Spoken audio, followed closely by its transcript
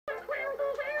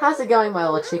How's it going, my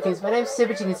little chickens? My name's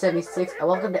SuperChicken76, and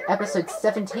welcome to episode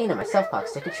 17 of my South Park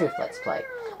Stick of Truth Let's Play.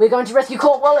 We're going to rescue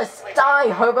Colt Wallace! Die,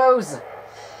 hobos!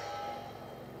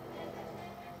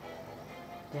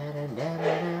 Surrender,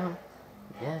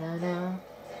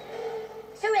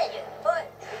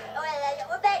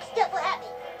 or bad stuff will happen.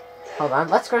 Hold on,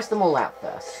 let's gross them all out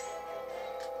first.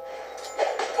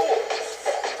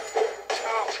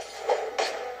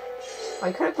 Oh,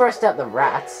 you could have grossed out the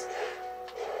rats.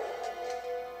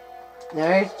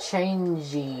 No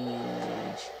change.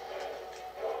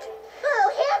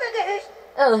 Oh, hamburgers!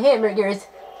 Oh, hamburgers.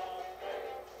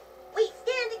 We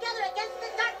stand together against the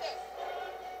darkness.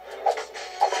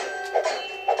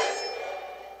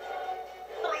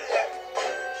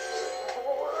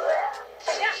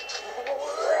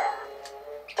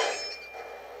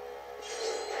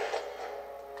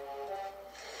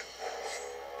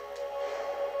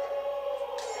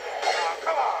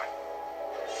 Come on!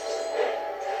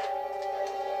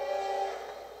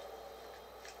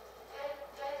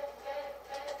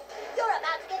 You're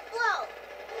about to get blown.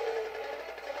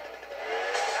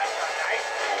 That's not nice.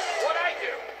 What'd I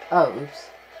do? Oh, oops.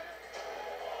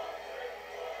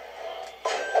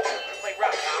 Play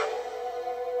rough, huh?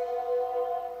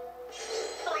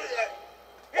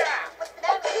 Yeah! What's the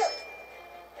matter with you?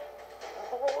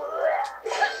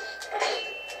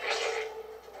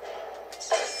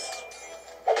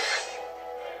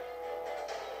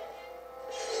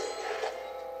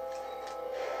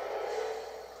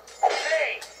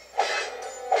 Hey!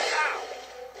 Ow!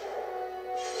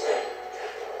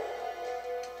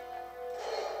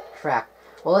 Crap.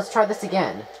 Well, let's try this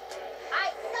again. I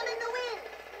summon the wind.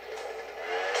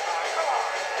 Come on!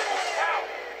 Ow!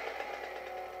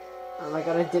 Oh my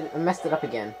god, I messed it up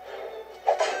again.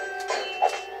 Stop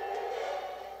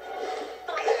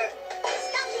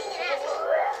being an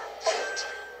asshole.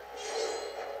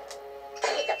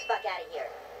 Get the fuck out of here.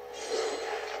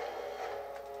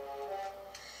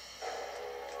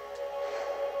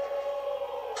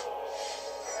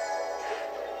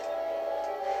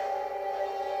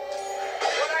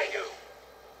 What'd I do?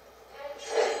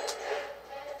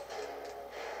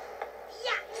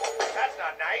 Yeah, That's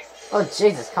not nice. Oh,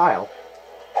 Jesus, Kyle.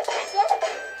 that's it.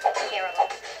 Terrible.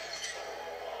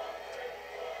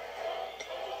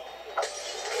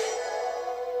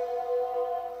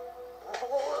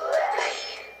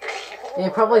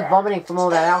 You're probably vomiting from all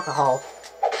that alcohol.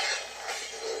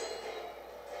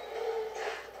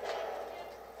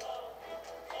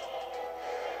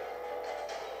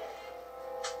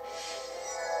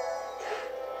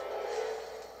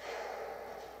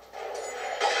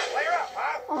 Flare up,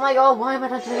 huh? Oh my god, why am I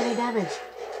not doing any damage?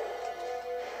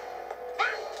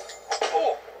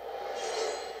 Oh!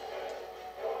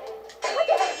 What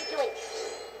the hell are you doing?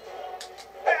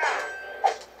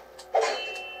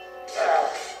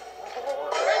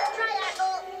 Nice try,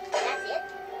 asshole. That's it.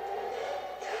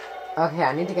 Okay,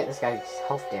 I need to get this guy's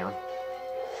health down.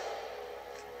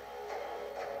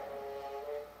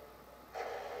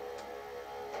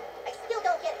 I still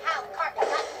don't get how Cartman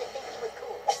got you to think he was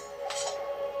cool.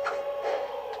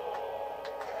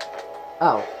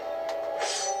 Oh.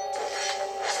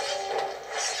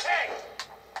 Hey!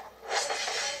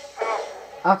 Oh!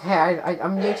 Okay,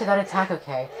 I'm new to that attack,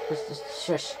 okay. Just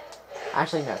shush.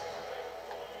 Actually, no.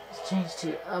 Let's change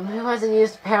to, who hasn't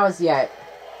used powers yet?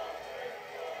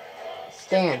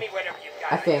 Give Stan. me whatever you've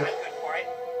got. I think. I'm good for it.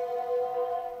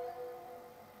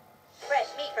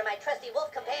 Fresh meat for my trusty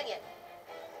wolf companion.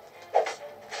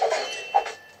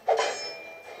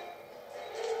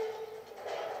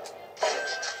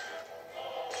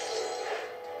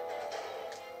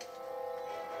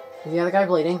 Is the other guy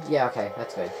bleeding? Yeah, okay,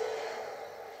 that's good.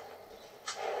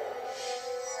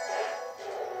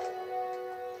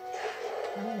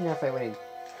 I don't even know if I would.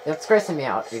 It's grossing me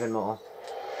out even more.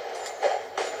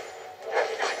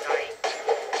 That's not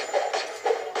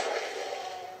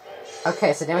nice.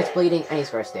 Okay, so now he's bleeding and he's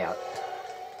grossed out.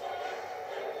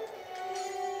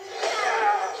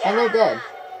 And they're dead.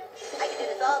 I could do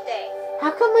this all day.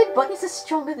 How come my bunnies are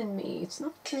stronger than me? It's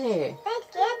not fair. Thanks,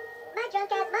 kid. My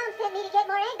drunk ass mom sent me to get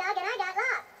more eggnog and I got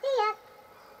lost. See ya.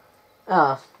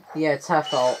 Oh, yeah, it's her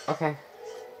fault. Okay.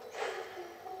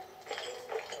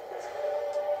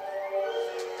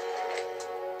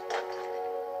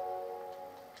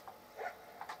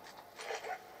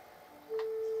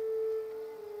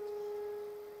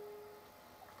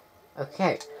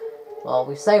 Okay. Well,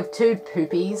 we've saved 2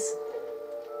 poopies.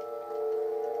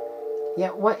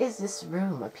 Yeah, what is this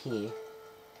room up here?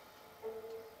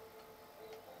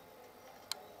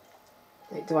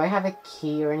 Wait, do I have a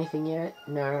key or anything yet?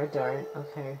 No, I don't.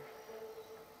 Okay.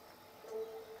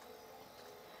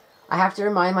 I have to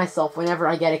remind myself whenever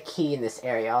I get a key in this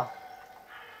area.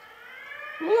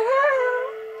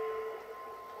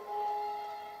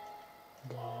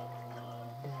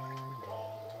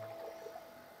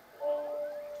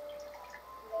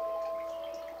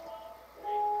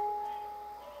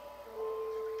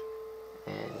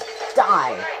 And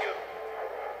die!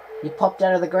 You popped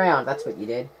out of the ground, that's what you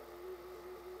did.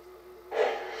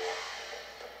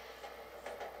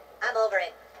 I'm over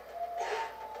it.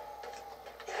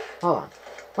 Hold on.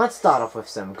 Let's start off with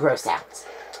some gross outs.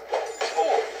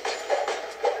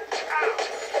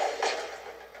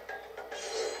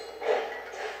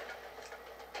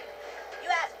 You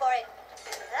asked for it.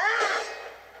 Ah!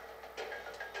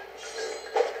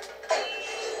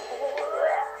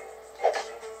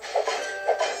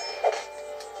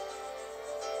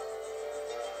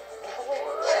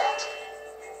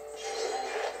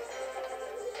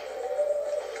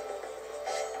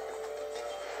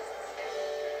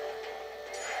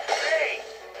 Hey!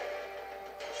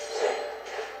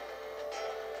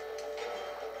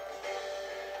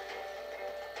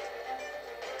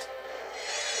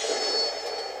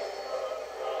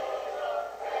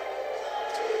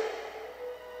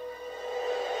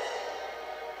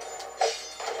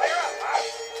 Clear up, huh?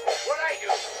 What'd I do?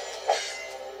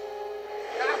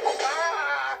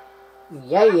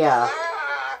 Yeah.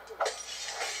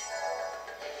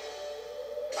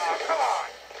 Oh, come on.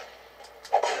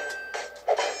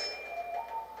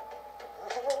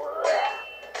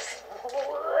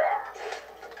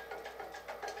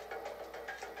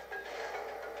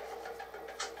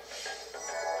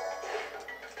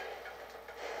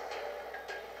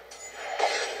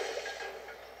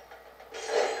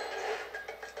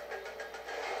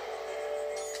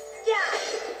 Yeah.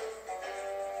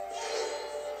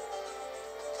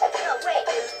 No, wait,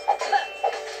 dude.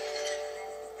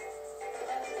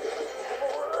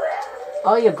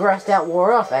 Oh, you grossed out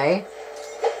war off, eh?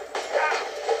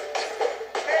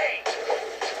 Hey!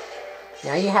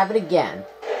 Now you have it again.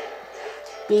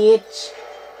 Bitch.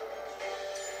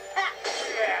 Ha!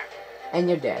 Yeah. And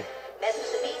you're dead. Mess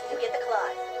with the beast, you get the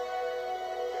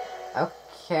claws.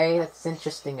 Okay, that's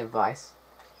interesting advice.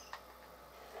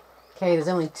 Okay, there's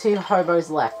only 2 hobos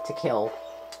left to kill.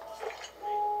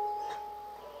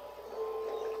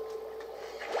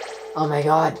 Oh my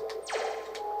god.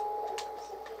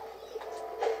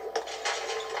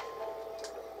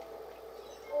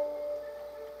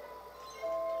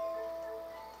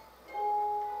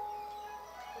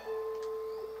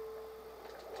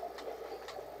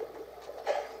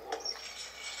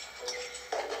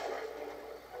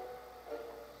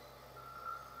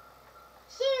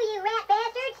 Shoo, you rat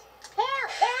bastards! Hell,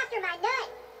 they're after my nut!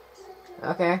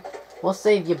 Okay, we'll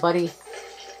save you, buddy.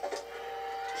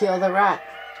 Kill the rat.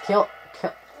 Kill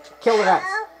the rats.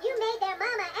 Uh-oh, you made their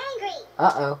mama angry!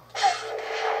 Uh-oh.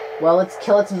 Well, let's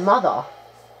kill its mother.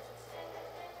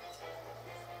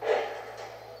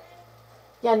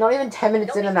 Yeah, not even 10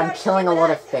 minutes in and I'm killing a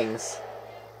lot of things.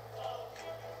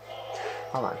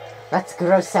 Hold on. Let's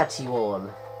gross out you all.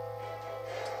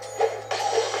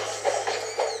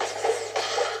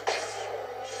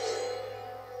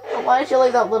 Oh, why did you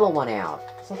leave that little one out?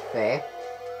 It's not fair.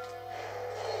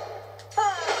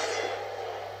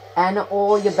 And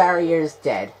all your barriers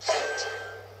dead.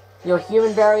 Your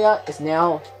human barrier is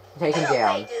now taken No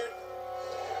down. way,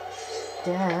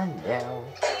 dude. Down.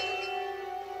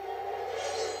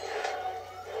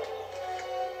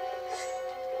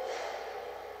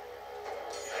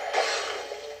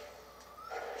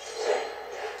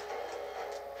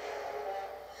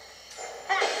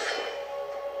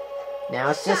 Now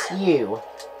it's just you.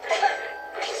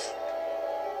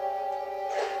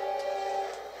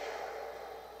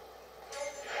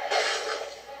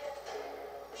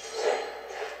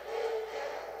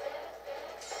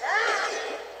 Ah!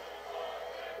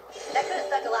 That could have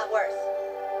stuck a lot worse.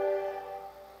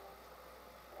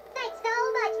 Thanks so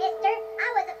much, mister. I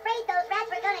was afraid those rats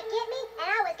were gonna get me, and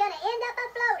I was gonna end up a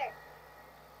floater.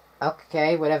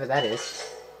 Okay, whatever that is.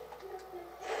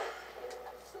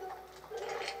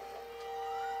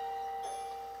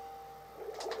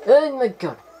 Oh my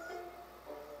god.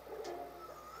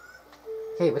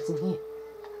 Okay, what's in here?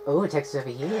 Oh, it takes us over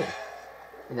here.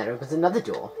 And that opens another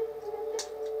door.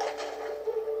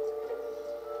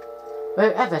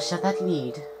 Wherever shall that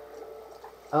lead?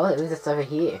 Oh, it leads us over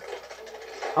here.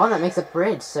 Oh, and that makes a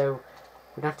bridge, so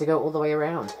we don't have to go all the way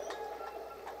around.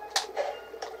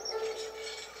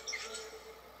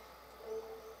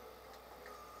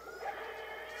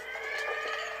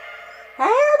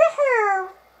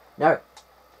 No.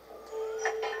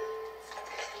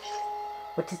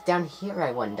 What is down here,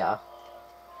 I wonder?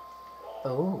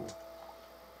 Oh.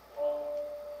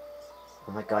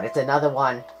 Oh my god, it's another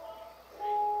one.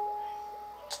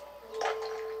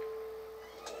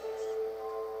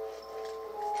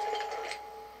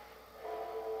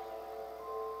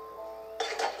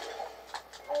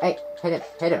 Hey, hit him,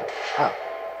 hit him. Oh.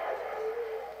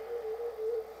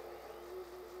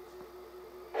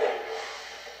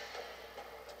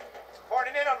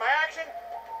 Horning in on my action.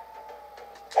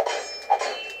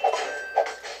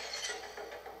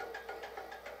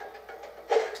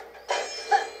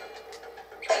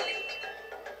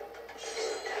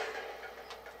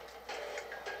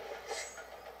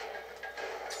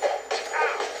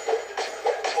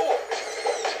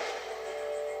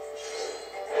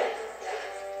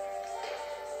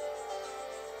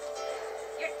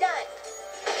 You're done.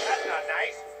 That's not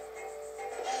nice.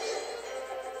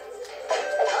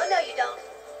 Oh, no, you don't.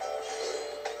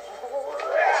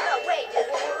 No way,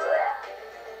 dude.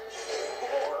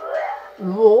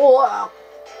 Whoa.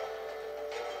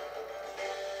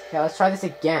 Okay, let's try this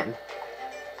again.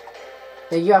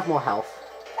 Now you have more health.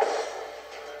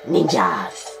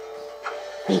 Ninjas!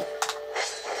 Beep.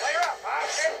 Clear up,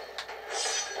 Austin.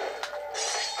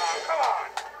 Oh, come on.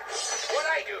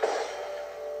 What'd I do?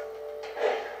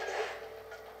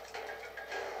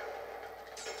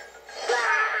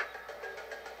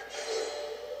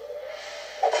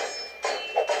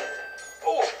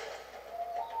 Oh.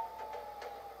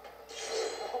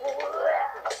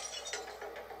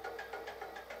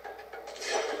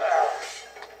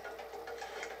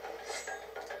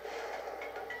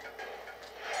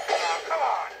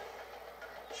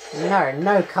 No,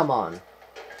 no, come on.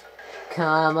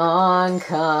 Come on,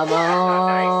 come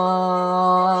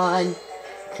on.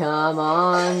 Come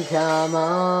on, come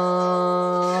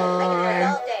on.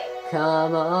 All day.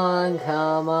 Come on,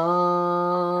 come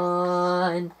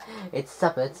on. It's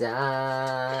supper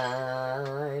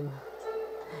time.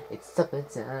 It's supper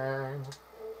time.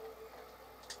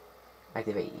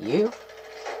 Activate you.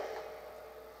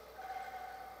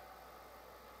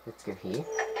 Let's go here.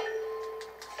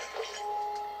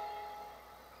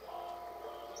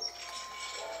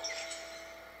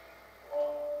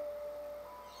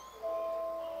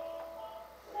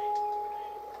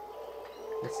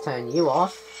 Let's turn you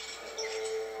off.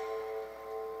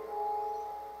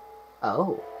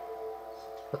 Oh.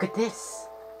 Look at this.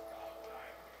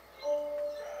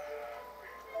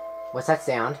 What's that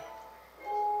sound?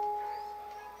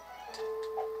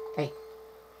 Hey.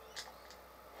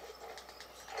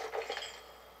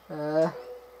 I'm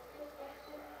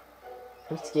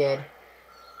scared.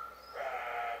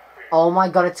 Oh my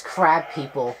god, it's crab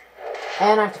people.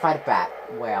 And I have to fight a bat.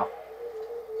 Wow.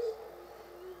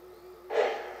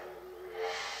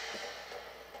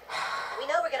 We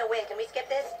know we're gonna win. Can we skip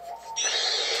this?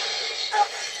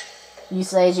 You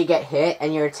say as you get hit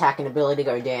and your attacking ability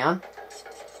go down.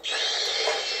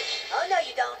 Oh, no,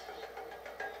 you don't.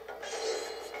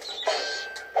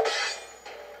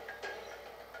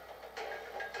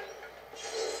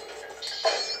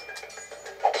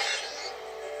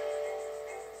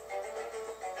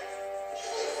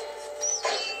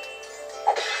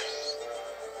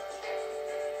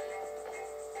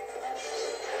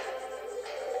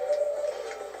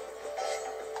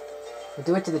 We'll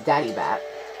do it to the daddy bat.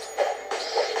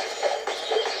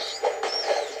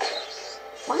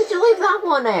 Why did you leave that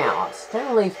one out?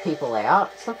 Don't leave people out.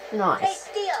 It's not Hey, nice.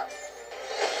 Steel.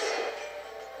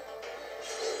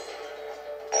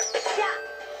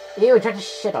 Yeah. Ew, he tried to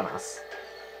shit on us.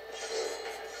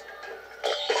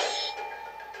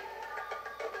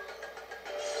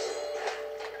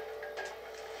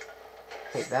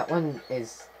 Wait, that one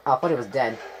is... Oh, I thought it was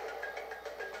dead.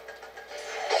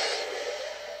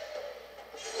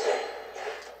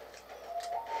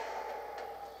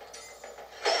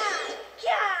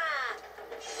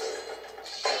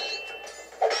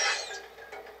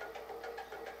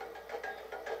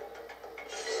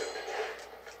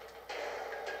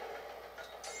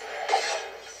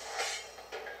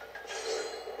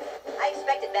 I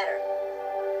expected better.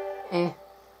 Eh.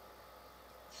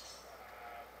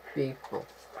 People.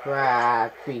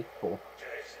 Crab people.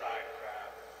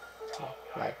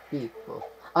 Like people.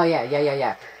 Oh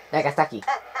yeah. Nagasaki.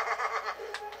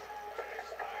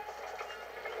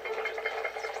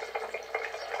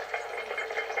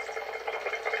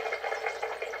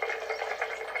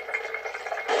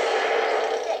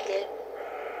 Hey, dude.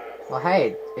 Well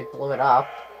hey, it blew it up.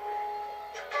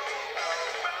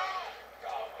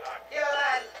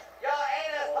 Human, your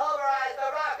anus pulverized the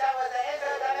rock that was the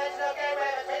interdimensional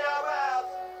gateway between our worlds.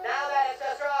 Now that it's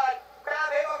destroyed,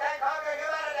 crab people can conquer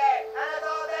humanity, and it's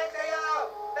all thanks to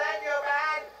you. Thank you,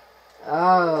 man.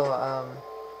 Oh,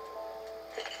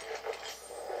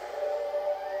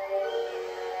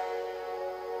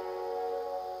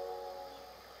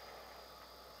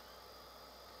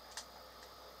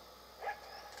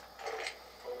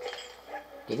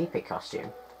 guinea pig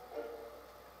costume.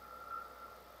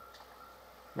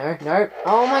 No, no.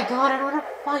 Oh my god, I don't want to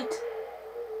fight.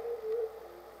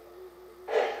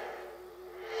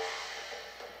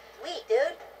 Sweet,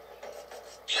 dude.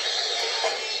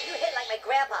 You hit like my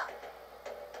grandpa.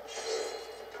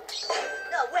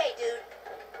 No way, dude.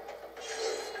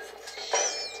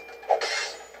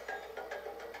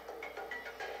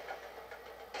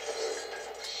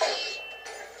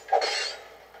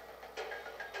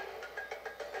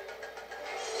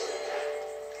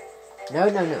 No,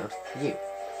 no, no. You.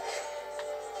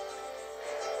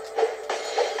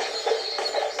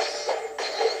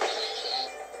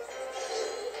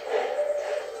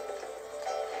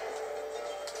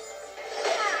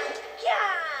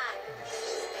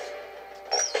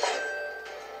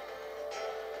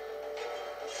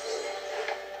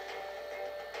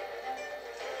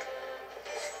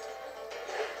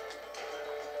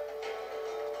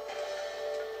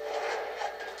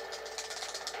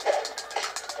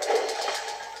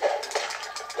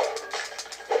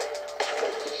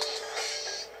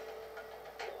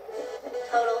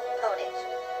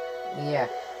 Yeah.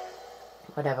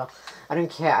 Whatever. I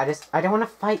don't care. I don't want to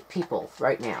fight people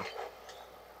right now.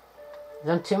 I've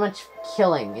done too much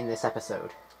killing in this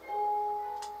episode.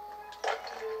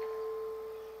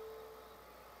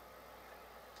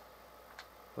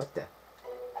 What the?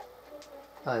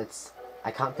 Oh, it's...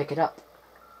 I can't pick it up.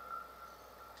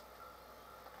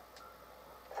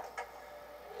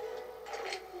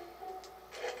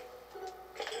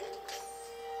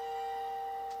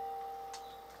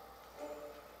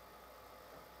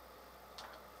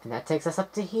 And that takes us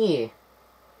up to here.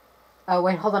 Oh,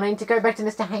 wait, hold on. I need to go back to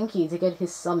Mr.hankey to get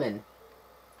his summon.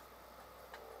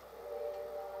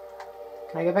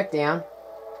 Can I go back down?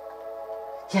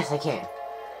 Yes, I can.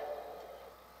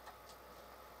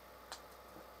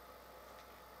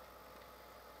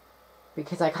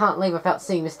 Because I can't leave without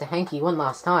seeing Mr.hankey one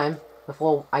last time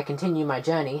before I continue my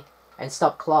journey and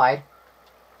stop Clyde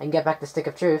and get back the Stick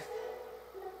of Truth.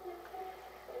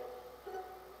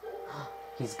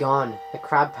 He's gone. The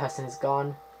crab person is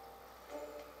gone.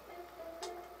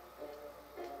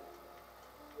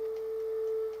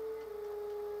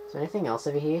 Is there anything else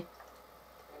over here?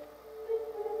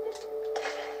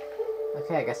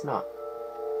 Okay, I guess not.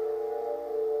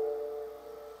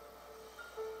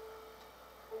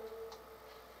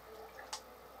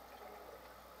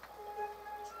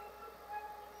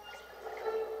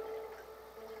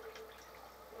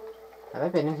 Have I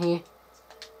been in here?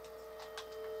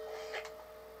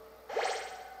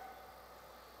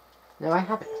 No, I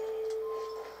haven't.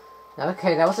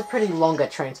 Okay, that was a pretty longer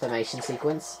transformation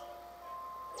sequence.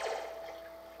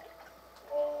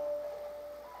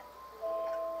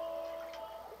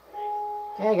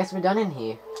 Okay, I guess we're done in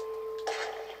here.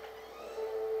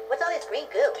 What's all this green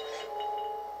goo?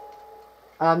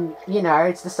 You know,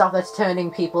 it's the stuff that's turning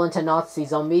people into Nazi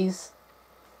zombies.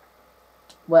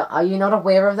 Well, are you not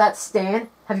aware of that,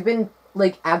 Stan? Have you been,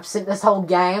 like, absent this whole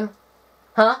game?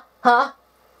 Huh? Huh?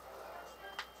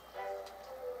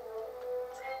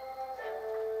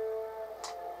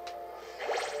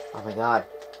 Oh my god.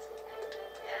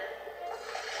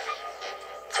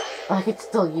 Oh, I could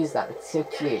still use that. It's so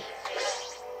cute.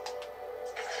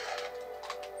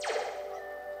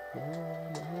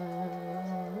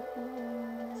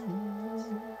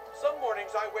 Some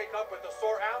mornings I wake up with a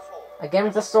sore asshole. Again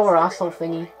with the sore asshole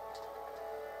thingy.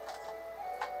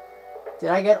 Did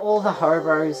I get all the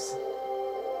hobos?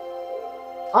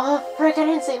 Oh, frick, I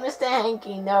didn't see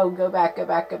Mr.hankey. No, go back, go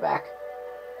back, go back.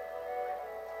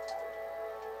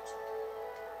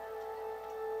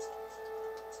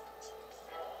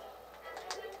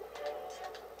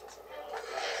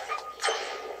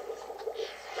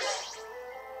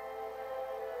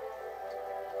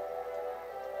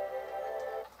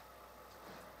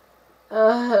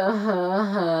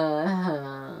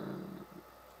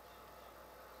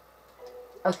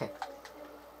 Okay.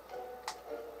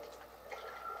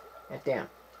 Get down.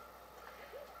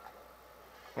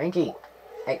 Hankey.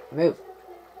 Hey, move.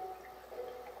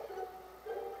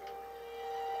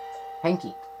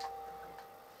 Hankey.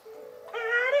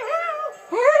 Howdy ho!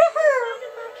 Howdy ho!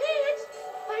 My kids,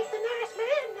 like the nice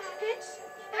man nuggets.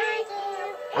 Thank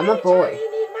you. I'm a boy. Anytime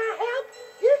you need my help,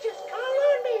 you just call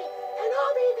on me, and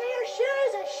I'll be there sure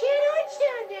as a shit on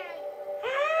Sunday.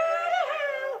 Howdy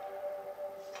ho!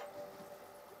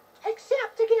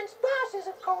 Except against bosses,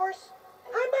 of course.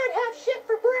 I might have shit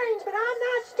for brains, but I'm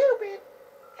not stupid.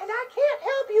 And I can't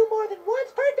help you more than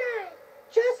once per day.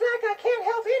 Just like I can't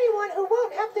help anyone who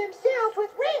won't help themselves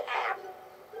with rehab.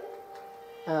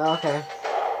 Oh, okay.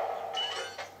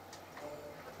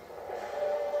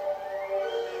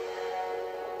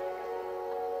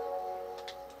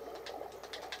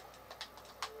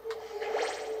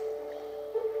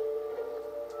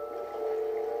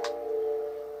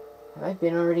 Have I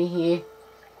been already here?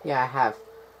 Yeah, I have.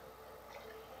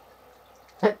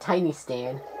 That tiny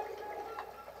stand.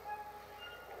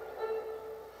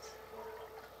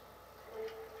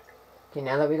 Okay,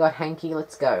 now that we got Hanky,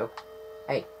 let's go.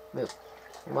 Hey, move.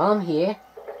 And while I'm here,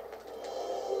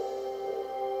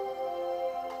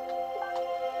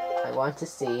 I want to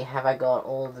see, have I got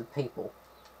all the people?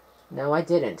 No, I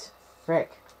didn't.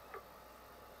 Frick.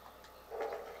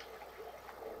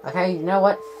 Okay, you know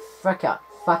what? Frick up.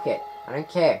 Fuck it. I don't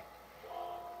care.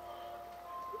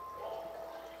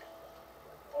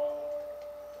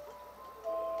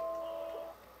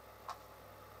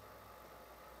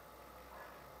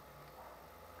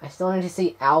 I still need to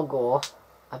see Al Gore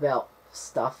about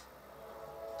stuff.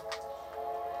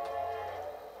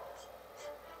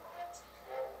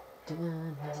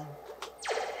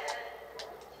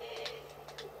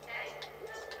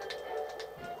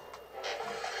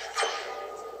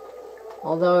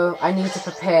 Although, I need to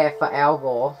prepare for Al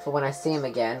Gore for when I see him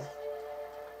again.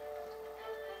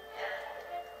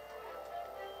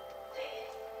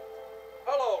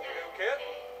 Hello, new kid.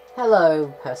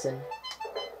 Hello, person.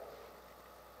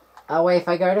 Oh wait, if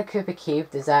I go to Cooper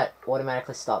Keep, does that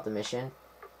automatically start the mission?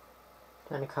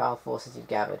 Turn to Carl forces you've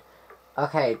gathered.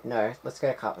 Okay, no, let's go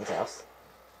to Carlton's house.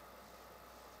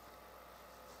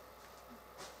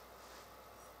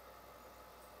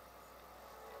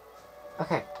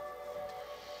 Okay.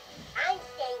 I'm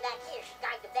staying back here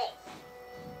beside the bed.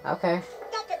 Okay.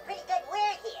 Got some pretty good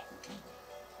weird here.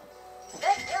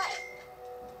 Good choice.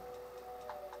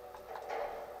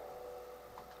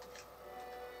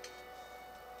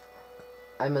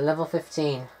 I'm a level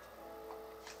 15.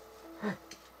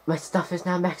 My stuff is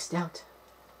now maxed out.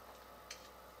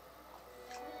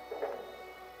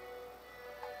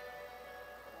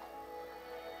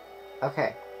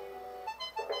 Okay.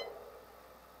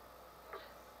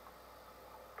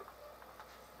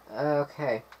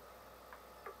 Okay.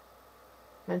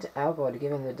 Went to Al Gore to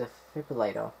give him the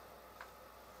defibrillator.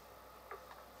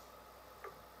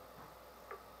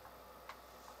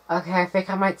 Okay, I think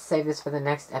I might save this for the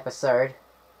next episode.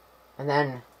 And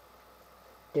then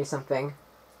do something.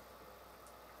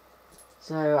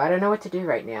 So, I don't know what to do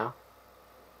right now.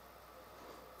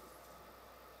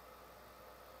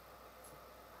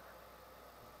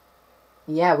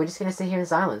 Yeah, we're just gonna sit here in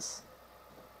silence.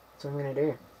 That's what I'm gonna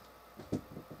do.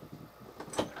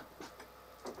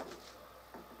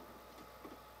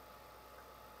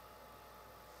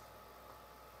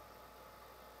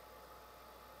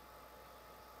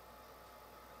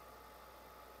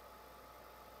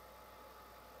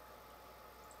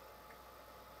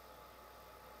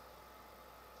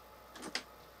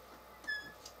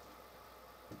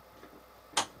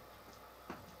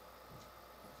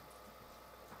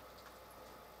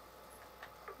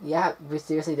 Yeah, we're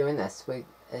seriously doing this.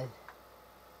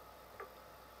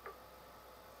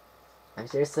 I'm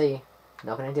seriously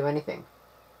not gonna do anything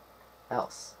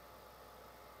else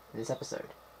in this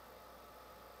episode.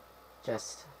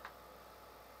 Just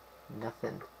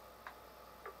nothing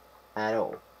at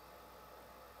all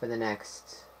for the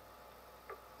next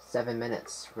 7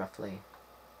 minutes, roughly.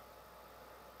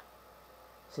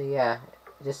 So yeah,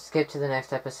 just skip to the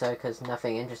next episode because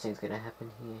nothing interesting is gonna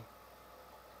happen here.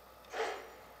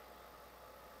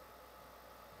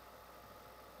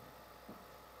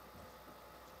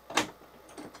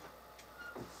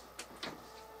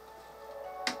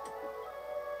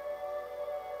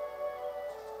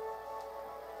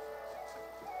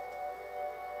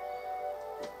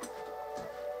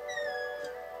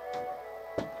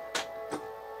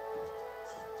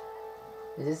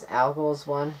 Is this Al Gore's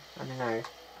one? I don't know.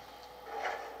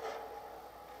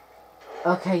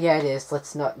 Okay, yeah it is.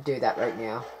 Let's not do that right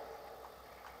now.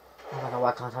 Oh my god,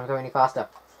 why can't I go any faster?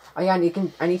 Oh yeah,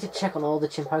 I need to check on all the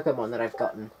Chim Pokemon that I've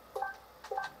gotten.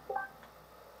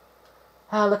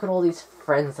 Ah, look at all these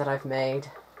friends that I've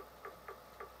made.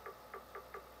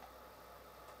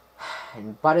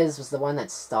 And Butters was the one that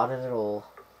started it all.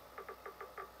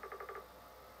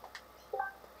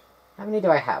 How many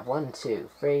do I have? 1, 2,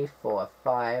 3, 4,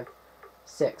 5,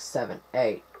 6, 7,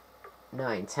 8,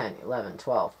 9, 10, 11,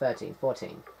 12, 13,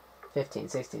 14, 15,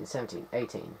 16, 17,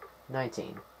 18,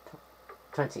 19,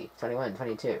 20, 21,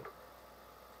 22.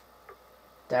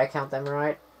 Did I count them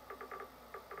right?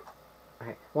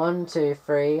 Okay. 1, 2,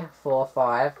 3, 4,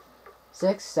 5,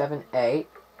 6, 7, 8,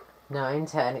 9,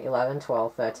 10, 11,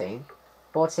 12, 13,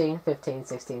 14, 15,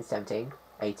 16, 17,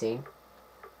 18,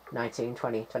 19,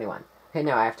 20, 21. Okay,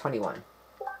 no, I have 21.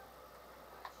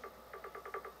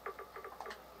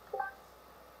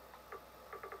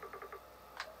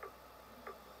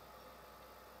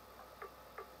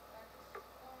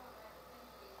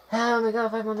 Oh my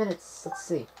god, 5 more minutes. Let's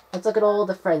see. Let's look at all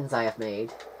the friends I have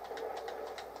made.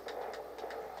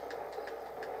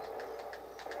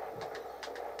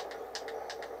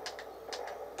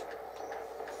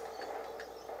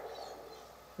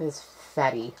 There's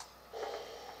Fatty.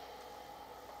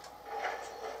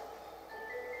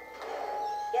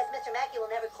 Guess Mr. Mackey will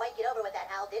never quite get over what that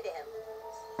Hal did to him.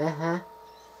 Uh-huh.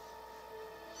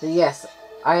 So yes,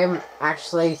 I am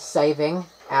actually saving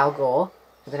Al Gore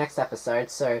for the next episode,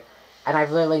 so... And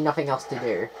I've literally nothing else to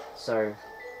do, so...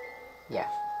 Yeah.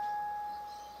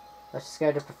 Let's just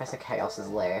go to Professor Chaos's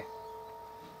lair.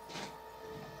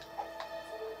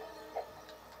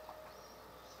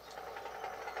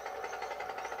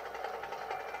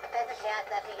 Professor Chaos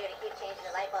left me here to keep changing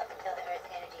the light bulbs until the Earth's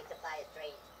energy supply is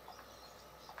drained.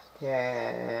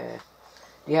 Yeah.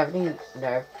 Do you have any...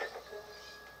 No.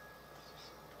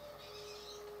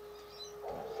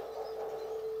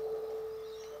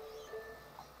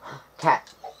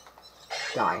 Cat.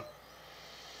 Die.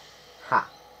 Ha.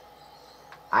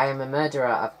 I am a murderer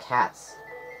of cats.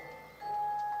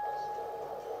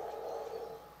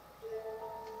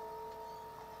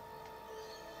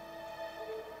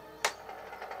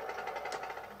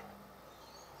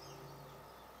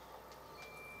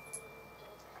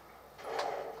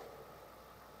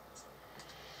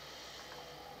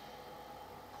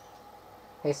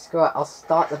 Hey, screw it. I'll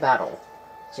start the battle.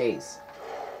 Jeez.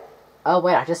 Oh,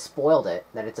 wait, I just spoiled it,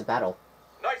 that it's a battle.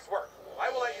 Nice work. I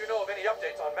will let you know of any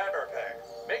updates on Manberpeg.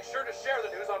 Make sure to share the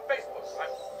news on Facebook. I'm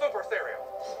super serious.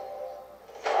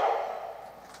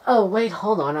 Oh, wait,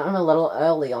 hold on. I'm a little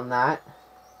early on that.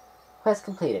 Quest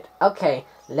completed. Okay,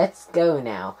 let's go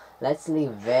now. Let's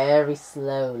leave very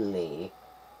slowly.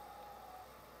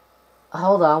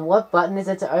 Hold on, what button is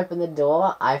it to open the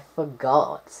door? I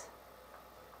forgot.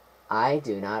 I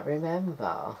do not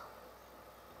remember.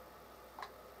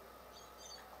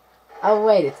 Oh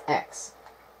wait, it's X.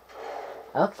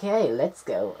 Okay, let's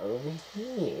go over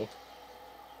here.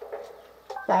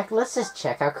 In fact, let's just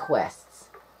check our quests.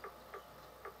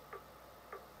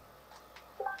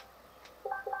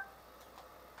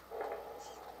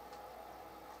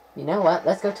 You know what?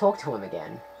 Let's go talk to him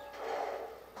again.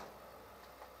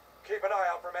 Keep an eye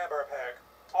out for Manberpeg.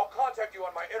 I'll contact you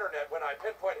on my internet when I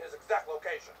pinpoint his exact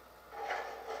location.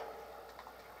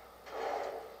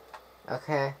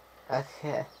 Okay,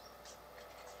 okay.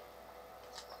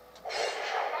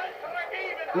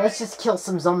 Let's just kill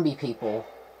some zombie people.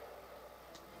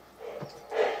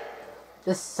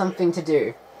 There's something to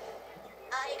do.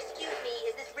 Excuse me,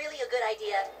 is this really a good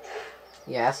idea?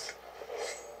 Yes.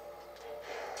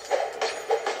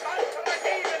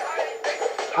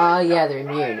 Oh yeah, they're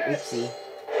immune. Oopsie.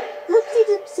 Oopsie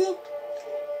doopsie.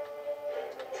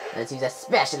 Let's use a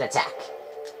special attack.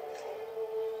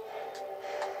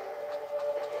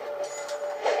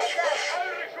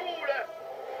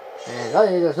 Heads up. Oh,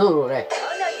 no, you don't.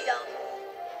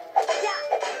 Yeah.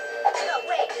 No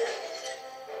way, dude.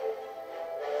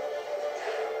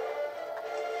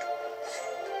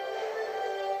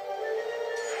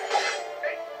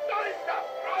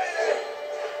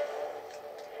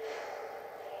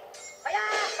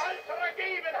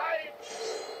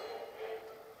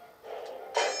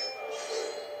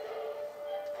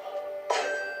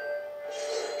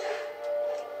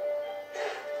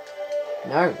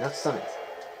 No, not summons.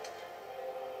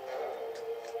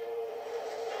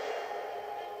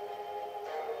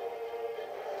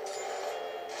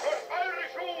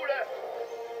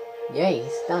 Yay,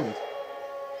 he's stunned.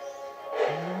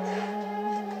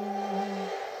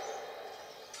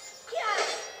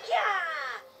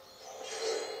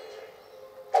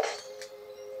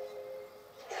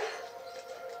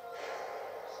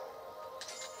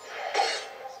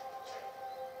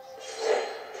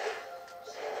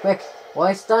 Quick, well,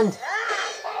 he's stunned.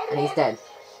 And he's dead.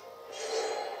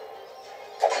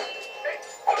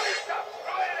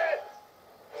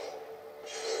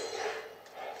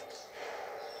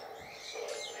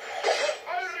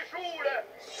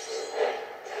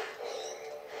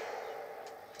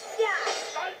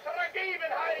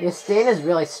 Your stand is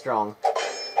really strong.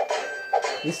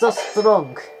 You're so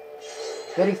strong.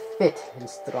 Very fit and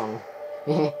strong.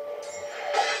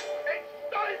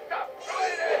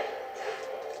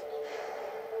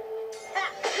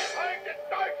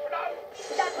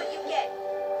 That's what you get.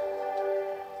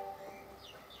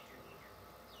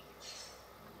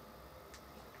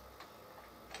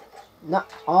 No,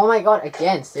 oh my god,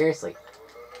 again, seriously.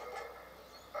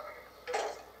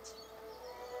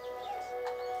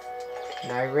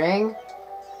 No ring.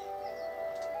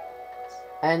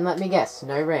 And let me guess,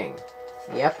 no ring.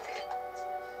 Yep.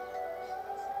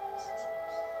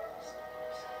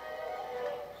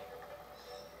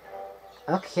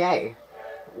 Okay.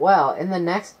 Well, in the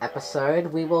next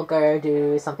episode, we will go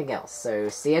do something else. So,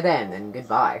 see you then, and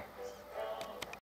goodbye.